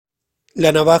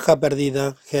La navaja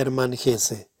perdida, Hermann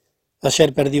Hesse.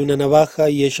 Ayer perdí una navaja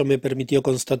y ello me permitió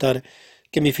constatar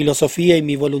que mi filosofía y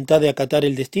mi voluntad de acatar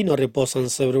el destino reposan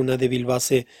sobre una débil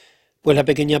base, pues la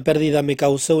pequeña pérdida me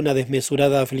causó una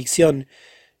desmesurada aflicción,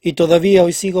 y todavía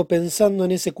hoy sigo pensando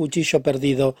en ese cuchillo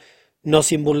perdido, no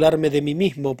sin burlarme de mí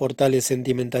mismo por tales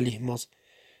sentimentalismos.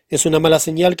 Es una mala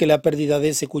señal que la pérdida de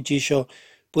ese cuchillo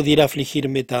pudiera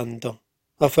afligirme tanto.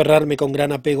 Aferrarme con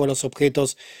gran apego a los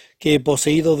objetos que he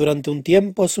poseído durante un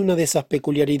tiempo es una de esas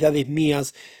peculiaridades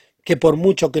mías que por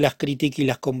mucho que las critique y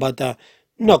las combata,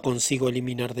 no consigo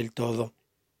eliminar del todo.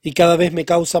 Y cada vez me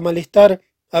causa malestar,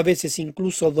 a veces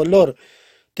incluso dolor,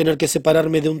 tener que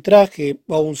separarme de un traje,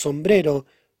 o un sombrero,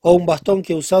 o un bastón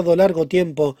que he usado largo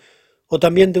tiempo, o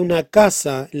también de una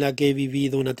casa en la que he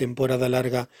vivido una temporada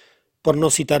larga, por no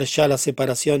citar ya las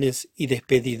separaciones y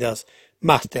despedidas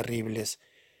más terribles.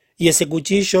 Y ese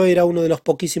cuchillo era uno de los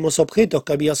poquísimos objetos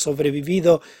que había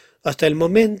sobrevivido hasta el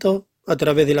momento a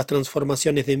través de las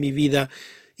transformaciones de mi vida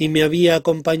y me había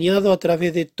acompañado a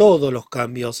través de todos los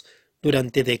cambios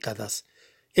durante décadas.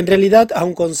 En realidad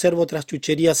aún conservo otras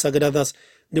chucherías sagradas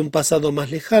de un pasado más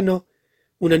lejano,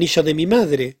 un anillo de mi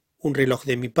madre, un reloj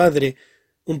de mi padre,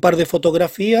 un par de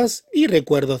fotografías y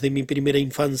recuerdos de mi primera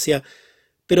infancia,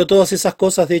 pero todas esas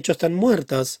cosas de hecho están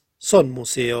muertas, son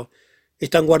museo.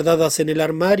 Están guardadas en el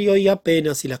armario y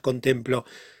apenas si las contemplo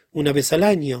una vez al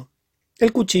año.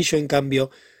 El cuchillo, en cambio,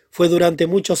 fue durante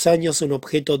muchos años un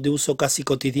objeto de uso casi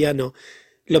cotidiano.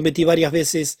 Lo metí varias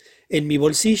veces en mi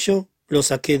bolsillo, lo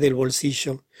saqué del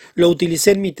bolsillo, lo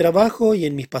utilicé en mi trabajo y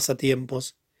en mis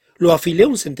pasatiempos. Lo afilé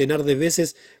un centenar de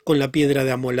veces con la piedra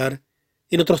de amolar.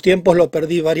 En otros tiempos lo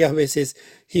perdí varias veces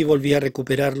y volví a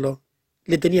recuperarlo.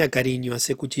 Le tenía cariño a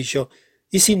ese cuchillo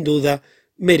y sin duda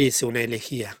merece una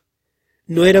elegía.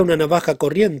 No era una navaja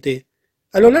corriente.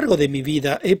 A lo largo de mi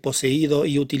vida he poseído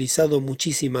y utilizado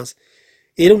muchísimas.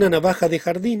 Era una navaja de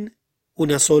jardín,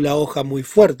 una sola hoja muy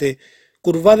fuerte,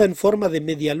 curvada en forma de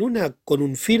media luna con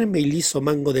un firme y liso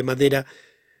mango de madera.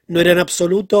 No era en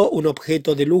absoluto un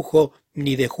objeto de lujo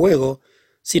ni de juego,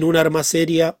 sino un arma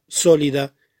seria,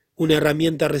 sólida, una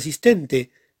herramienta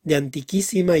resistente, de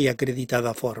antiquísima y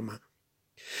acreditada forma.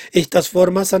 Estas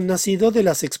formas han nacido de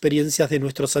las experiencias de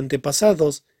nuestros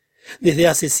antepasados, desde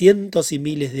hace cientos y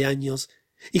miles de años,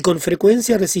 y con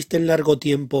frecuencia resisten largo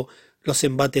tiempo los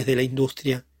embates de la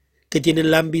industria, que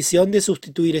tienen la ambición de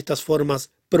sustituir estas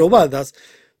formas probadas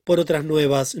por otras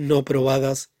nuevas no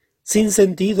probadas, sin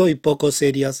sentido y poco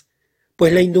serias,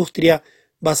 pues la industria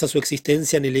basa su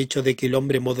existencia en el hecho de que el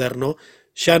hombre moderno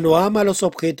ya no ama los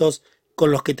objetos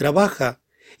con los que trabaja,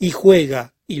 y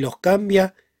juega y los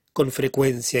cambia con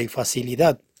frecuencia y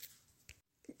facilidad.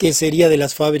 ¿Qué sería de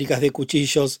las fábricas de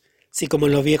cuchillos si, como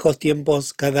en los viejos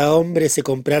tiempos, cada hombre se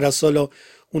comprara solo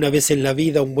una vez en la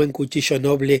vida un buen cuchillo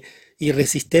noble y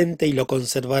resistente y lo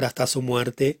conservara hasta su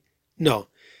muerte? No,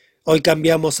 hoy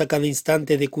cambiamos a cada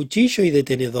instante de cuchillo y de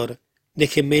tenedor, de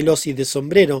gemelos y de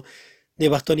sombrero, de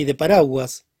bastón y de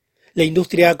paraguas. La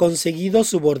industria ha conseguido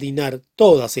subordinar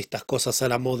todas estas cosas a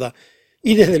la moda,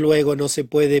 y desde luego no se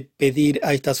puede pedir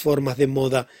a estas formas de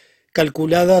moda,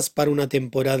 calculadas para una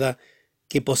temporada,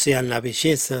 que posean la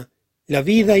belleza, la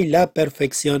vida y la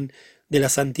perfección de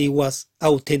las antiguas,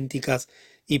 auténticas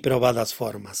y probadas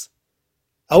formas.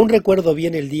 Aún recuerdo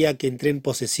bien el día que entré en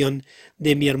posesión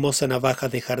de mi hermosa navaja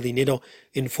de jardinero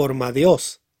en forma de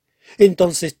hoz.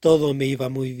 Entonces todo me iba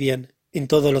muy bien, en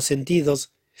todos los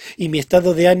sentidos, y mi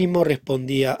estado de ánimo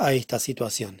respondía a esta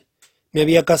situación. Me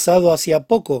había casado hacía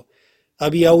poco,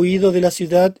 había huido de la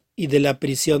ciudad y de la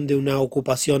prisión de una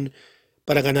ocupación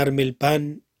para ganarme el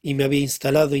pan y me había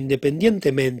instalado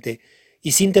independientemente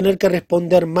y sin tener que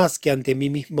responder más que ante mí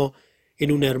mismo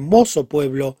en un hermoso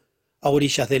pueblo a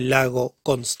orillas del lago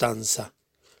Constanza.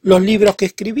 Los libros que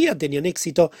escribía tenían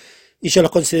éxito y yo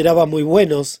los consideraba muy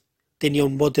buenos. Tenía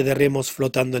un bote de remos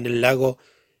flotando en el lago.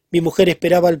 Mi mujer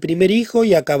esperaba al primer hijo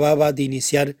y acababa de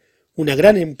iniciar una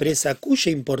gran empresa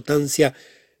cuya importancia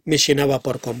me llenaba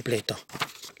por completo.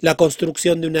 La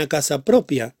construcción de una casa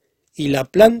propia y la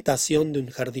plantación de un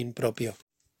jardín propio.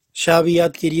 Ya había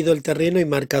adquirido el terreno y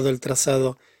marcado el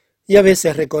trazado, y a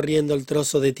veces recorriendo el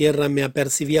trozo de tierra me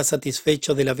apercibía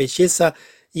satisfecho de la belleza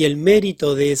y el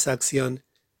mérito de esa acción.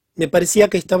 Me parecía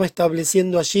que estaba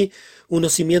estableciendo allí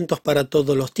unos cimientos para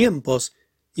todos los tiempos,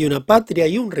 y una patria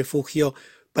y un refugio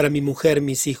para mi mujer,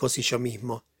 mis hijos y yo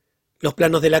mismo. Los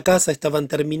planos de la casa estaban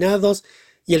terminados,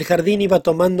 y el jardín iba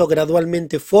tomando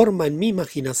gradualmente forma en mi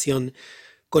imaginación,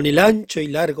 con el ancho y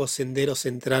largo sendero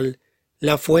central,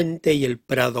 la fuente y el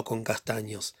prado con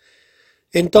castaños.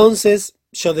 Entonces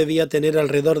yo debía tener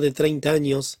alrededor de 30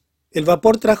 años. El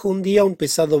vapor trajo un día un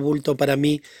pesado bulto para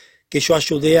mí que yo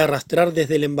ayudé a arrastrar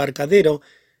desde el embarcadero,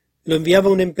 lo enviaba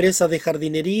a una empresa de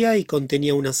jardinería y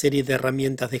contenía una serie de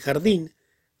herramientas de jardín,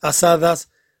 azadas,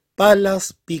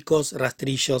 palas, picos,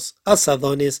 rastrillos,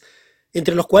 azadones,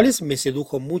 entre los cuales me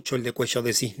sedujo mucho el de cuello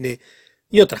de cisne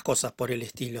y otras cosas por el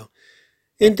estilo.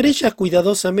 Entre ellas,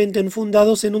 cuidadosamente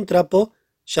enfundados en un trapo,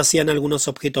 yacían algunos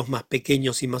objetos más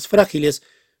pequeños y más frágiles,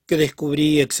 que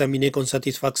descubrí y examiné con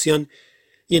satisfacción,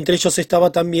 y entre ellos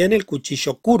estaba también el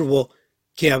cuchillo curvo,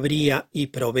 que abría y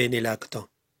probé en el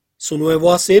acto. Su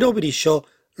nuevo acero brilló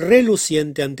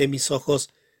reluciente ante mis ojos,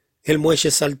 el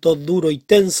muelle saltó duro y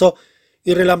tenso,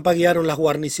 y relampaguearon las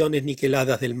guarniciones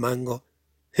niqueladas del mango.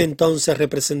 Entonces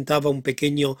representaba un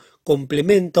pequeño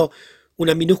complemento,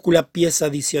 una minúscula pieza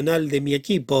adicional de mi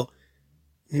equipo.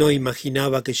 No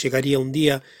imaginaba que llegaría un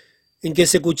día en que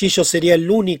ese cuchillo sería el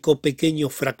único pequeño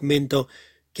fragmento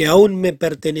que aún me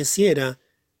perteneciera,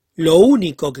 lo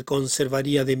único que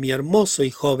conservaría de mi hermoso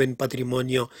y joven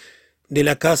patrimonio, de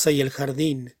la casa y el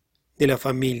jardín, de la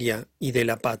familia y de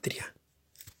la patria.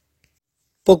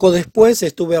 Poco después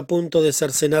estuve a punto de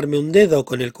cercenarme un dedo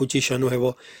con el cuchillo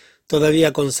nuevo.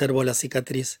 Todavía conservo la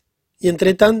cicatriz. Y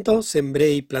entre tanto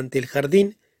sembré y planté el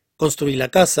jardín, construí la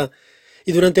casa,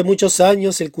 y durante muchos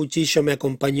años el cuchillo me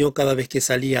acompañó cada vez que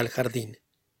salía al jardín.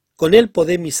 Con él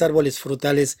podé mis árboles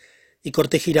frutales y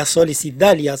corté girasoles y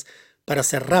dalias para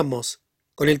hacer ramos.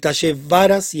 Con él tallé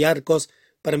varas y arcos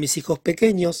para mis hijos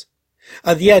pequeños.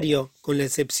 A diario, con la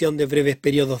excepción de breves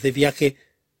periodos de viaje,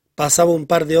 pasaba un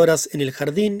par de horas en el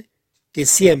jardín, que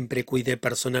siempre cuidé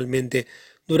personalmente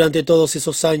durante todos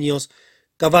esos años,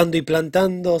 cavando y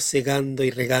plantando, segando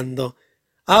y regando,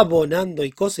 abonando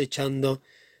y cosechando,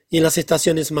 y en las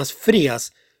estaciones más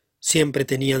frías siempre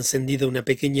tenía encendida una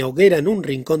pequeña hoguera en un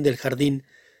rincón del jardín,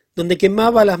 donde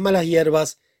quemaba las malas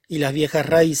hierbas y las viejas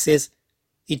raíces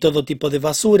y todo tipo de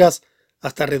basuras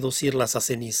hasta reducirlas a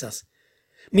cenizas.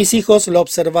 Mis hijos lo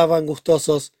observaban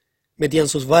gustosos, metían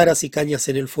sus varas y cañas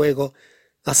en el fuego,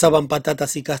 asaban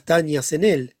patatas y castañas en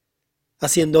él.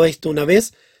 Haciendo esto una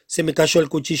vez, se me cayó el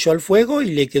cuchillo al fuego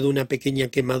y le quedó una pequeña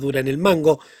quemadura en el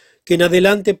mango, que en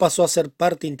adelante pasó a ser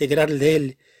parte integral de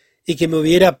él, y que me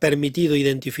hubiera permitido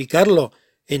identificarlo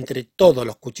entre todos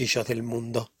los cuchillos del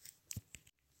mundo.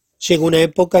 Llegó una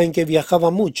época en que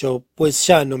viajaba mucho, pues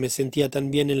ya no me sentía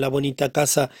tan bien en la bonita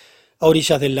casa a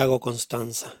orillas del lago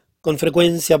Constanza. Con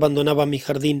frecuencia abandonaba mi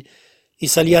jardín y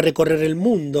salía a recorrer el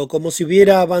mundo, como si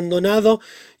hubiera abandonado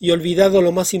y olvidado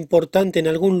lo más importante en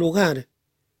algún lugar.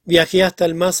 Viajé hasta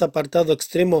el más apartado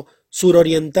extremo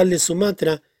suroriental de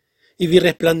Sumatra y vi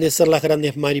resplandecer las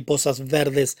grandes mariposas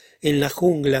verdes en la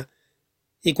jungla.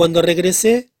 Y cuando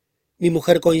regresé, mi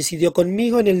mujer coincidió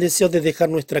conmigo en el deseo de dejar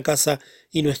nuestra casa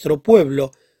y nuestro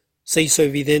pueblo. Se hizo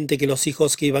evidente que los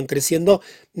hijos que iban creciendo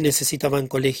necesitaban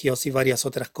colegios y varias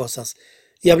otras cosas,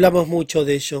 y hablamos mucho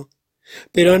de ello.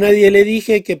 Pero a nadie le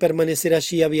dije que permanecer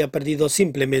allí había perdido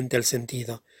simplemente el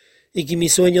sentido, y que mi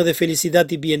sueño de felicidad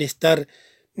y bienestar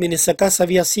en esa casa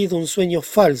había sido un sueño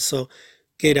falso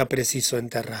que era preciso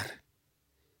enterrar.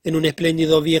 En un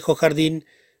espléndido viejo jardín,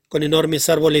 con enormes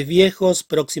árboles viejos,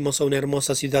 próximos a una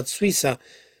hermosa ciudad suiza,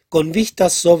 con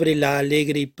vistas sobre la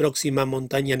alegre y próxima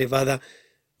montaña nevada,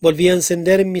 volví a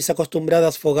encender mis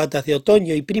acostumbradas fogatas de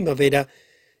otoño y primavera,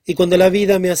 y cuando la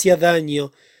vida me hacía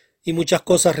daño y muchas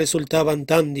cosas resultaban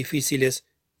tan difíciles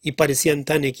y parecían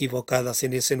tan equivocadas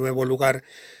en ese nuevo lugar,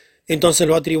 entonces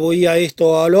lo atribuía a esto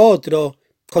o a lo otro,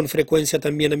 con frecuencia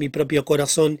también a mi propio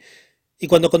corazón, y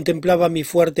cuando contemplaba mi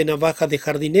fuerte navaja de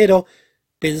jardinero,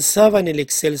 pensaba en el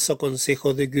excelso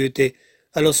consejo de Goethe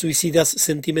a los suicidas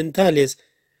sentimentales,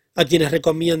 a quienes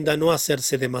recomienda no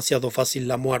hacerse demasiado fácil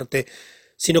la muerte,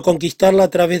 sino conquistarla a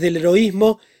través del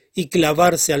heroísmo y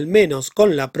clavarse al menos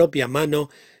con la propia mano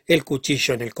el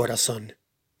cuchillo en el corazón.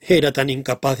 Era tan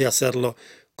incapaz de hacerlo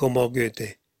como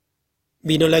Goethe.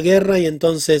 Vino la guerra y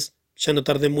entonces ya no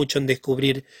tardé mucho en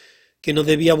descubrir que no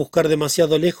debía buscar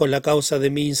demasiado lejos la causa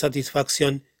de mi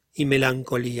insatisfacción y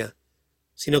melancolía,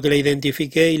 sino que la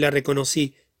identifiqué y la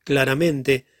reconocí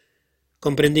claramente.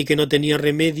 Comprendí que no tenía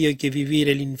remedio y que vivir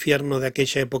el infierno de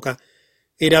aquella época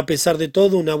era a pesar de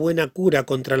todo una buena cura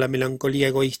contra la melancolía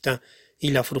egoísta y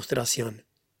la frustración.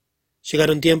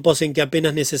 Llegaron tiempos en que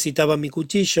apenas necesitaba mi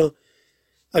cuchillo,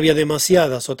 había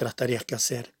demasiadas otras tareas que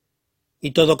hacer,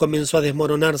 y todo comenzó a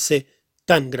desmoronarse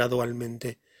tan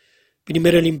gradualmente.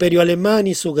 Primero el imperio alemán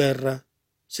y su guerra,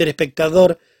 ser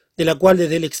espectador de la cual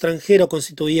desde el extranjero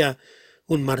constituía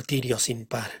un martirio sin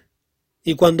par.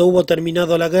 Y cuando hubo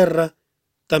terminado la guerra,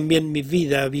 también mi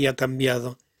vida había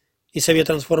cambiado, y se había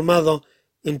transformado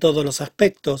en todos los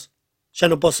aspectos. Ya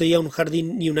no poseía un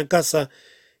jardín ni una casa,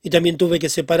 y también tuve que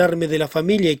separarme de la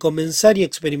familia y comenzar y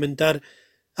experimentar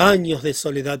años de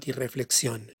soledad y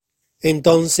reflexión.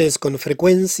 Entonces, con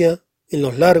frecuencia, en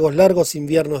los largos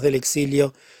inviernos del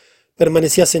exilio,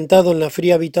 permanecía sentado en la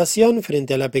fría habitación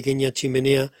frente a la pequeña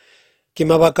chimenea,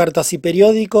 quemaba cartas y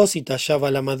periódicos y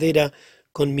tallaba la madera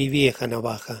con mi vieja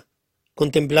navaja.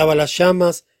 Contemplaba las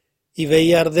llamas y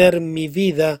veía arder mi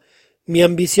vida, mi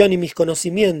ambición y mis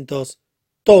conocimientos,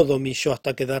 todo mi yo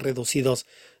hasta quedar reducidos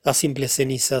a simples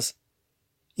cenizas.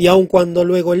 Y aun cuando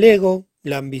luego el ego,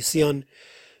 la ambición,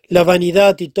 la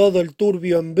vanidad y todo el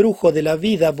turbio embrujo de la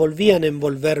vida volvían a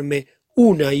envolverme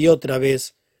una y otra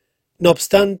vez, no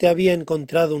obstante había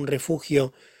encontrado un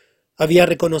refugio, había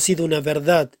reconocido una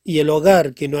verdad y el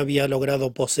hogar que no había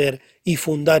logrado poseer y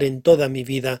fundar en toda mi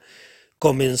vida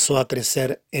comenzó a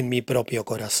crecer en mi propio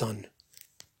corazón.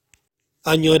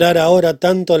 Añorar ahora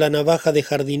tanto la navaja de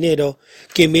jardinero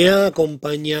que me ha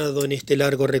acompañado en este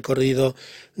largo recorrido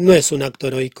no es un acto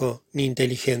heroico ni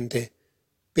inteligente.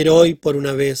 Pero hoy, por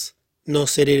una vez, no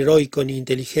seré heroico ni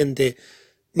inteligente,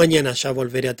 mañana ya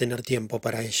volveré a tener tiempo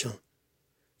para ello.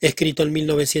 Escrito en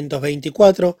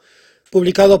 1924,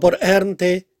 publicado por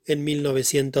Ernte en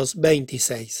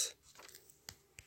 1926.